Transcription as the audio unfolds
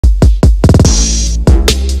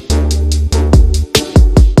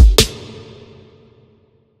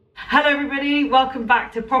everybody, welcome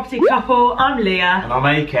back to Property Couple. I'm Leah. And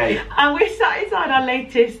I'm AK. And we're sat inside our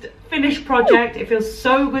latest finished project. It feels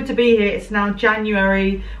so good to be here. It's now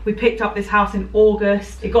January. We picked up this house in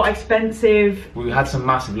August. It got expensive. We had some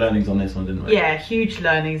massive learnings on this one, didn't we? Yeah, huge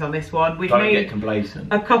learnings on this one. We've Don't made get complacent.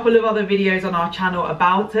 a couple of other videos on our channel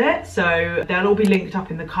about it, so they'll all be linked up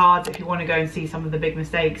in the cards if you want to go and see some of the big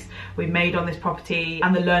mistakes we've made on this property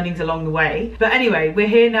and the learnings along the way. But anyway, we're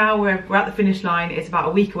here now. We're at the finish line. It's about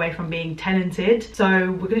a week away from being tenanted,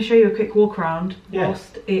 so we're going to show you a quick walk around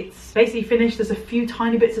whilst it's basically finished. There's a few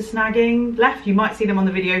tiny bits of snagging left. You might see them on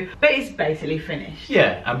the video, but it's basically finished.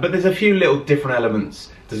 Yeah, but there's a few little different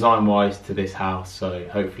elements design wise to this house, so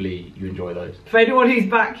hopefully you enjoy those. For anyone who's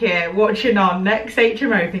back here watching our next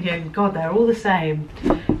HMO thinking, God, they're all the same.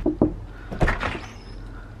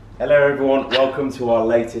 Hello everyone, welcome to our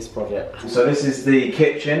latest project. So this is the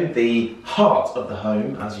kitchen, the heart of the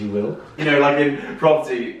home, as you will. You know, like in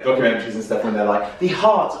property documentaries and stuff when they're like, the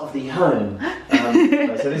heart of the home.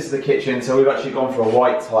 So this is the kitchen, so we've actually gone for a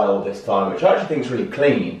white tile this time, which I actually think is really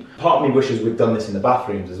clean. Part of me wishes we'd done this in the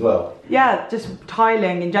bathrooms as well. Yeah, just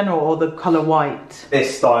tiling in general, or the colour white.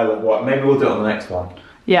 This style of white, maybe we'll do it on the next one.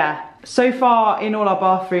 Yeah. So far in all our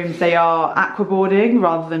bathrooms they are aquaboarding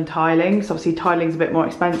rather than tiling, so obviously tiling's a bit more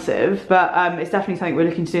expensive, but it's definitely something we're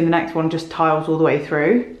looking to do in the next one, just tiles all the way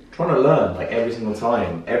through. Trying to learn like every single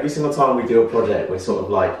time we do a project, we're sort of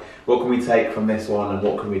like, what can we take from this one and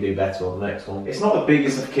what can we do better on the next one. It's not the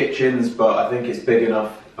biggest of kitchens, but I think it's big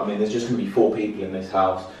enough. I mean, there's just going to be 4 people in this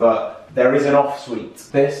house, but there is an off-suite.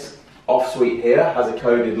 This off-suite here has a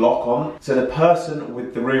coded lock on, so the person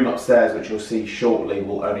with the room upstairs, which you'll see shortly,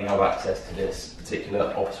 will only have access to this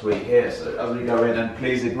particular off-suite here. So as we go in, and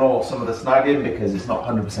please ignore some of the snagging because it's not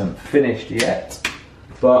 100% finished yet,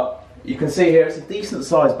 but you can see here it's a decent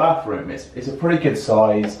sized bathroom. It's a pretty good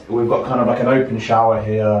size. We've got kind of like an open shower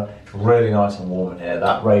here. It's really nice and warm in here.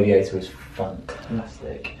 That radiator is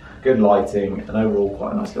fantastic. Good lighting, and overall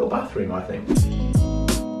quite a nice little bathroom, I think.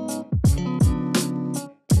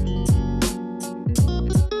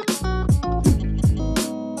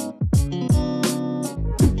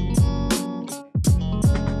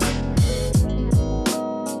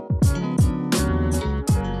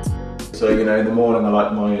 So, you know, in the morning I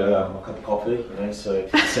like my cup of coffee, you know, so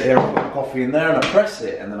I sit here and put my coffee in there and I press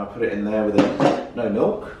it and then I put it in there with no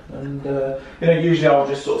milk. And, you know, usually I'll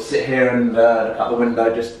just sort of sit here and look out the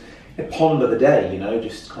window, just ponder the day, you know,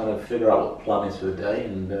 just kind of figure out what the plan is for the day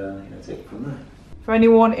and, you know, take it from there. For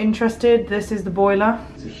anyone interested, this is the boiler.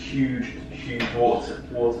 It's a huge water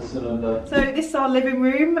cylinder. So this is our living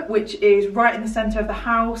room, which is right in the centre of the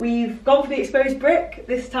house. We've gone for the exposed brick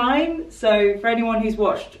this time. So for anyone who's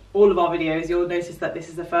watched all of our videos, you'll notice that this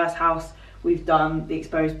is the first house we've done the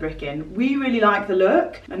exposed brick in. We really like the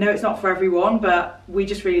look. I know it's not for everyone, but we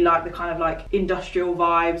just really like the kind of like industrial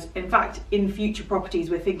vibes. In fact, in future properties,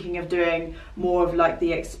 we're thinking of doing more of like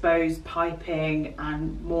the exposed piping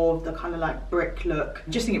and more of the kind of like brick look. I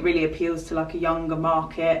just think it really appeals to like a younger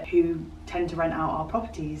market who tend to rent out our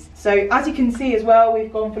properties. So as you can see as well,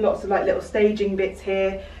 we've gone for lots of like little staging bits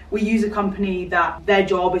here. We use a company that their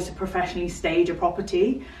job is to professionally stage a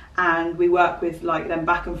property, and we work with like them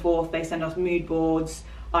back and forth. They send us mood boards,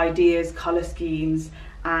 ideas, colour schemes,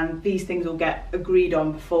 and these things will get agreed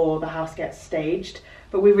on before the house gets staged.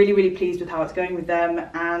 But we're really, really pleased with how it's going with them,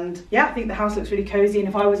 and yeah, I think the house looks really cosy, and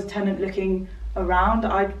if I was a tenant looking around,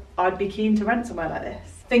 I'd be keen to rent somewhere like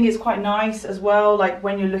this. I think it's quite nice as well, like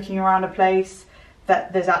when you're looking around a place,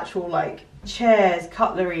 that there's actual like chairs,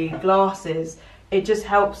 cutlery, glasses. It just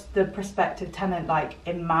helps the prospective tenant like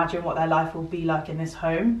imagine what their life will be like in this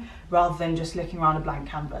home, rather than just looking around a blank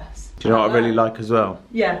canvas. Do you know what I really like as well?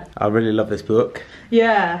 Yeah. I really love this book.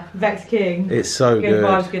 Yeah, Vex King. It's so good. Good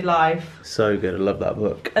vibes, good life. So good, I love that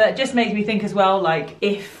book. And it just makes me think as well, like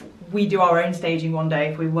if we do our own staging one day,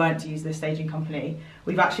 if we weren't to use this staging company,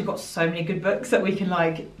 we've actually got so many good books that we can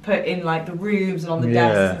like put in like the rooms and on the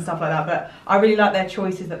desks and stuff like that. But I really like their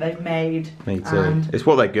choices that they've made. Me too. And it's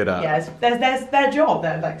what they're good at. Yeah, there's their job.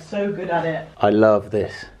 They're like so good at it. I love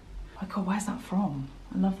this. Oh my God, where's that from?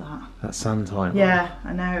 I love that. That sun time. Yeah,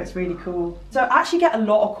 I know, it's really cool. So I actually get a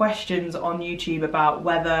lot of questions on YouTube about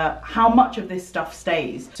how much of this stuff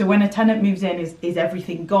stays. So when a tenant moves in, is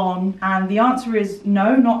everything gone? And the answer is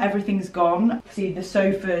no, not everything's gone. See, the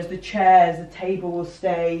sofas, the chairs, the table will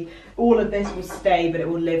stay. All of this will stay, but it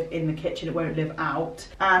will live in the kitchen, it won't live out.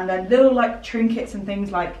 And then little like trinkets and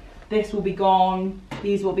things like this will be gone,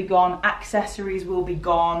 these will be gone, accessories will be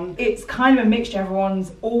gone. It's kind of a mixture.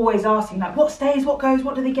 Everyone's always asking like, what stays, what goes,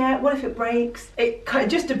 what do they get, what if it breaks? It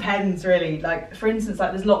just depends really. Like for instance,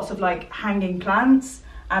 like there's lots of like hanging plants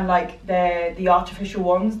and like they're the artificial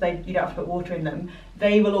ones, you don't have to put water in them.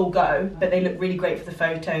 They will all go, but they look really great for the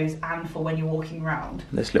photos and for when you're walking around.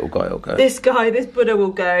 This little guy will go. This Buddha will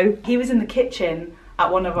go. He was in the kitchen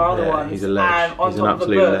at one of our other ones. He's a ledge. On He's top an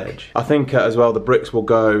absolute of a book. ledge. I think as well the bricks will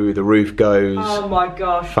go, the roof goes. Oh my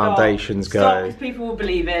gosh. Foundations go. Stop, because people will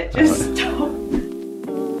believe it. Just stop.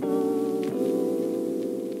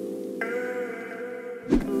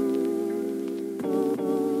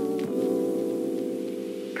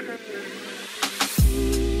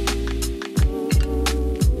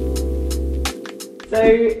 So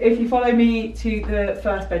if you follow me to the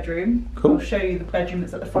first bedroom, cool. I'll show you the bedroom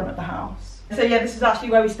that's at the front of the house. So yeah, this is actually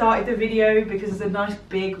where we started the video because there's a nice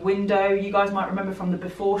big window. You guys might remember from the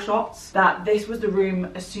before shots that this was the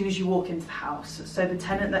room as soon as you walk into the house. So the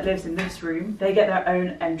tenant that lives in this room, they get their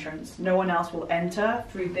own entrance. No one else will enter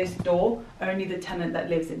through this door, only the tenant that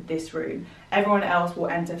lives in this room. Everyone else will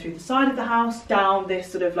enter through the side of the house, down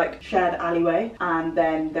this sort of like shared alleyway, and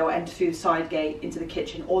then they'll enter through the side gate into the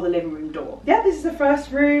kitchen or the living room door. Yeah, this is the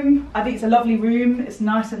first room. I think it's a lovely room. It's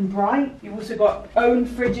nice and bright. You've also got own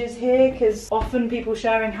fridges here because often people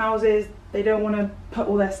sharing houses, they don't want to put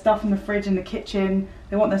all their stuff in the fridge in the kitchen.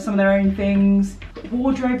 They want some of their own things.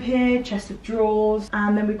 Wardrobe here, chest of drawers,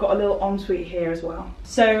 and then we've got a little ensuite here as well.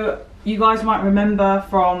 So you guys might remember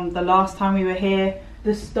from the last time we were here,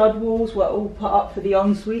 the stud walls were all put up for the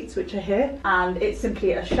en-suites, which are here, and it's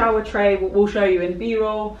simply a shower tray, we'll show you in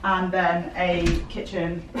B-roll, and then a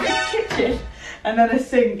kitchen, and then a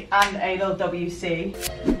sink and a little WC.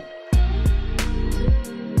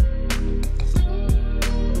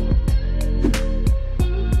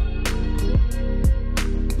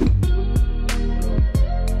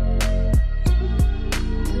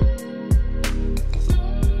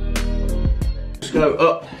 Just go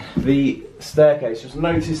up the staircase. Just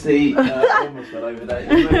notice the almost went over there.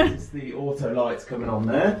 You'll notice the auto lights coming on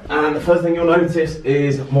there, and the first thing you'll notice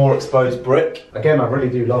is more exposed brick. Again, I really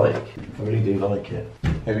do like it.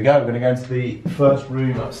 Here we go. We're going to go into the first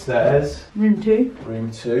room upstairs. Room 2.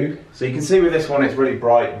 Room 2. So you can see with this one, it's really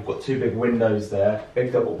bright. We've got 2 big windows there.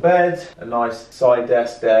 Big double bed, a nice side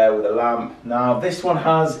desk there with a lamp. Now this one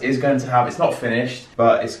is going to have, it's not finished,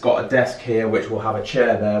 but it's got a desk here which will have a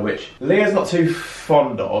chair there, which Leah's not too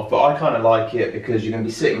fond of, but I kind of like it because you're going to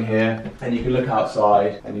be sitting here and you can look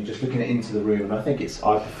outside and you're just looking into the room, and I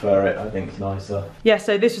prefer it. I think it's nicer. Yeah,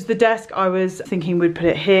 so this was the desk. I was thinking we'd put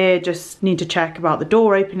it here, just need to check about the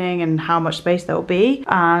door opening and how much space there will be.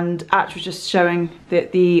 And Ash was just showing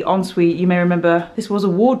that the ensuite, you may remember, this was a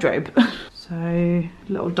wardrobe. So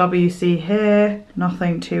little WC here,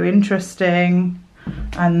 nothing too interesting.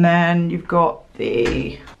 And then you've got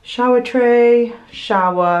the shower tray,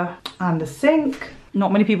 shower, and a sink.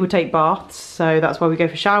 Not many people take baths, so that's why we go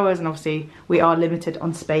for showers, and obviously we are limited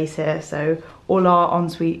on space here, so all our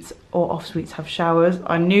en-suites or off-suites have showers.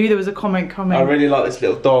 I knew there was a comment coming. I really like this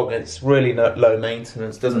little dog. It's really low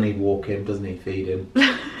maintenance, doesn't need walking, doesn't need feeding,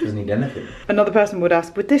 doesn't need anything. Another person would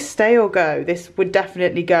ask, would this stay or go? This would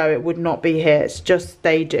definitely go, it would not be here, it's just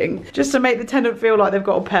staging. Just to make the tenant feel like they've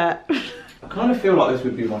got a pet. I kind of feel like this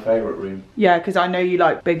would be my favourite room. Yeah, because I know you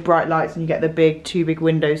like big bright lights and you get the 2 big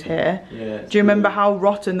windows here. Yeah. Do you remember how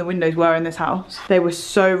rotten the windows were in this house? They were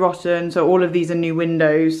so rotten, so all of these are new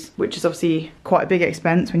windows, which is obviously quite a big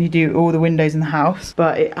expense when you do all the windows in the house,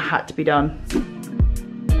 but it had to be done.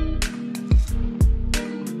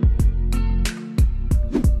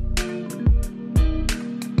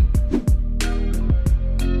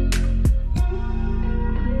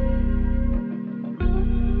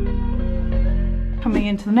 Coming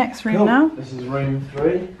into the next room now. This is room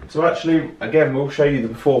 3. So actually, again, we'll show you the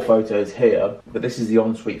before photos here, but this is the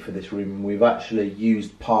ensuite for this room. We've actually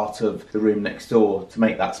used part of the room next door to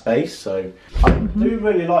make that space. So I do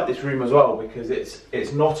really like this room as well because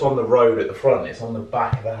it's not on the road at the front, it's on the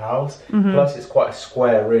back of the house. Plus it's quite a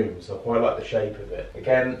square room, so I quite like the shape of it.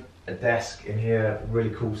 Again, a desk in here,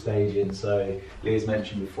 really cool staging. So Leah's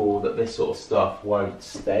mentioned before that this sort of stuff won't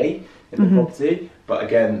stay in the property, but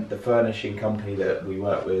again, the furnishing company that we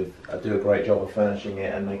work with do a great job of furnishing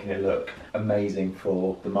it and making it look amazing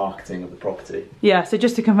for the marketing of the property. Yeah, so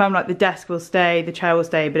just to confirm, like the desk will stay, the chair will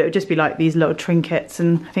stay, but it would just be like these little trinkets,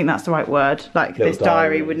 and I think that's the right word, like little this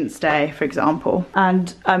diary wouldn't stay, for example.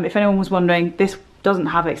 And if anyone was wondering, this doesn't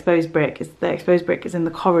have exposed brick. The exposed brick is in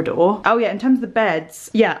the corridor. Oh yeah, in terms of the beds,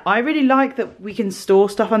 yeah, I really like that we can store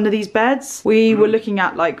stuff under these beds. We were looking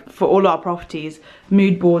at, like, for all our properties,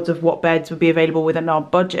 mood boards of what beds would be available within our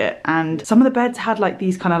budget, and some of the beds had like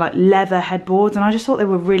these kind of like leather headboards, and I just thought they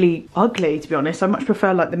were really ugly, to be honest. I much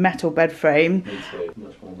prefer like the metal bed frame. Me too,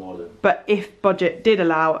 much more modern. But if budget did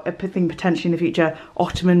allow, I think potentially in the future,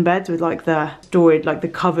 Ottoman beds with like the storage, like the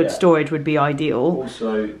covered storage would be ideal.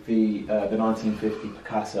 Also, the 1950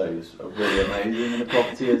 Picassos are really amazing in the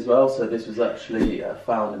property as well. So this was actually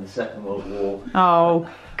found in the Second World War. Oh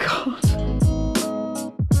God.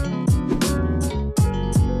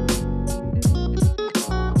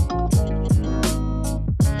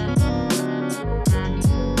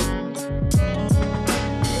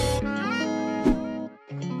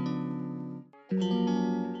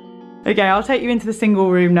 Okay, I'll take you into the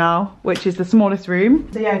single room now, which is the smallest room.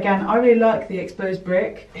 So yeah, again, I really like the exposed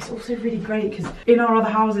brick. It's also really great because in our other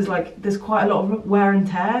houses, like, there's quite a lot of wear and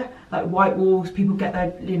tear, like white walls, people get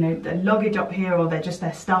their, you know, their luggage up here, or they're just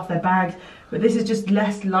their stuff, their bags. But this is just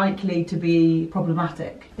less likely to be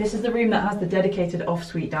problematic. This is the room that has the dedicated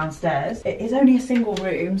ensuite downstairs. It is only a single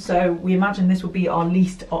room, so we imagine this will be our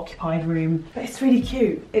least occupied room. But it's really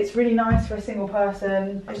cute. It's really nice for a single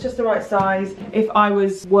person. It's just the right size. If I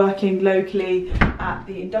was working locally at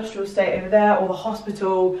the industrial estate over there or the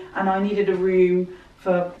hospital and I needed a room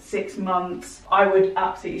for 6 months, I would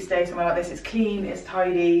absolutely stay somewhere like this. It's clean, it's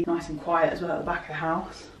tidy, nice and quiet as well at the back of the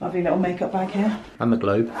house. Lovely little makeup bag here. And the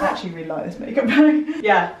globe. I actually really like this makeup bag.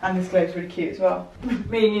 Yeah, and this globe's really cute as well.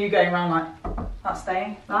 Me and you going around like, that's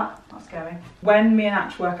staying, that's going. When me and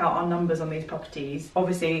Ash work out our numbers on these properties,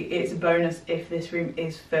 obviously it's a bonus if this room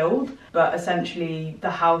is filled, but essentially the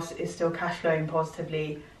house is still cash flowing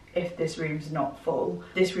positively if this room's not full.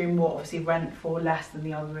 This room will obviously rent for less than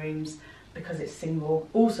the other rooms because it's single.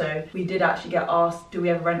 Also, we did actually get asked, do we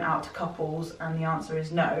ever rent out to couples? And the answer is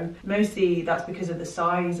no. Mostly that's because of the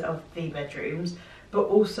size of the bedrooms, but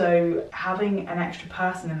also having an extra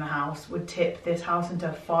person in the house would tip this house into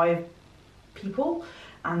 5 people,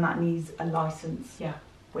 and that needs a license. Yeah,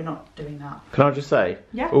 we're not doing that. Can I just say,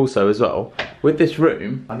 yeah, also as well, with this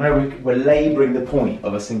room, I know we're labouring the point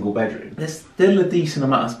of a single bedroom. There's still a decent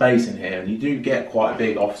amount of space in here, and you do get quite a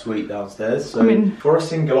big off-suite downstairs. So I mean, for a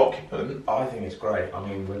single occupant, I think it's great. I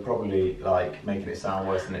mean, we're probably like making it sound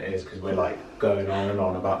worse than it is because we're like going on and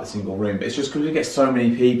on about the single room. But it's just because we get so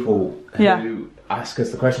many people who ask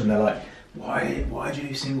us the question. They're like, why do you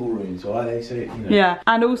do single rooms? Why are they so, you know? Yeah,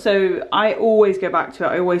 and also I always go back to it.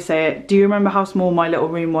 I always say it. Do you remember how small my little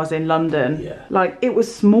room was in London? Yeah. Like, it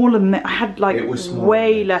was smaller than this. I had like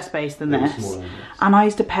way less space than this. And I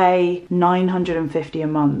used to pay $950 a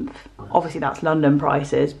month. Obviously that's London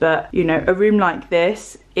prices, but you know, a room like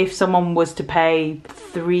this, if someone was to pay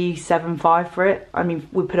 $375 for it, I mean,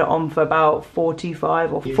 we put it on for about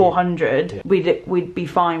 $425 or $400, we'd be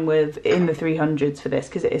fine with in the 300s for this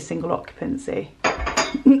because it is single occupancy.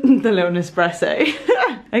 The little Nespresso.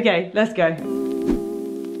 Okay, let's go.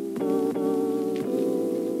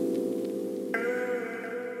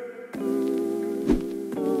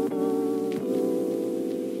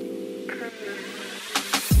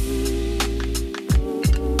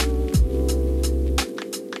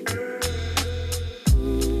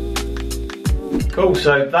 Cool,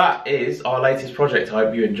 so that is our latest project. I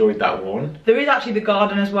hope you enjoyed that one. There is actually the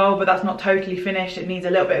garden as well, but that's not totally finished. It needs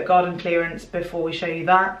a little bit of garden clearance before we show you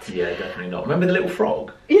that. Yeah, definitely not. Remember the little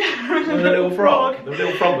frog? Yeah, remember the little frog? The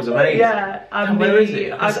little frog was amazing. Yeah. And where is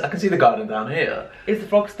it? I can see the garden down here. Is the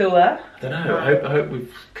frog still there? I don't know. I hope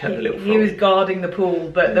we've kept the little frog. He was guarding the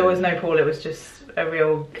pool, but there was no pool. It was just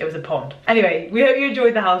it was a pond. Anyway, we hope you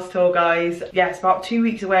enjoyed the house tour, guys. Yeah, it's about 2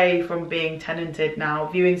 weeks away from being tenanted now.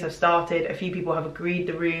 Viewings have started. A few people have agreed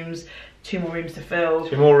the rooms. 2 more rooms to fill.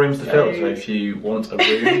 2 more rooms to fill. So if you want a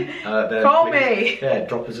room, then call me. Yeah,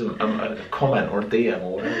 drop us a comment or a DM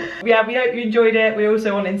or whatever. Yeah, we hope you enjoyed it. We're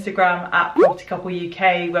also on Instagram at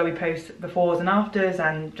propertycoupleuk, where we post befores and afters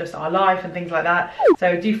and just our life and things like that.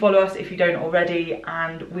 So do follow us if you don't already,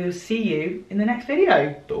 and we'll see you in the next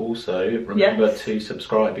video. But also remember to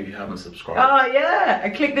subscribe if you haven't subscribed. Oh yeah,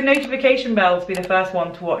 and click the notification bell to be the first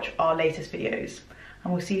one to watch our latest videos.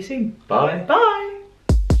 And we'll see you soon. Bye. Bye.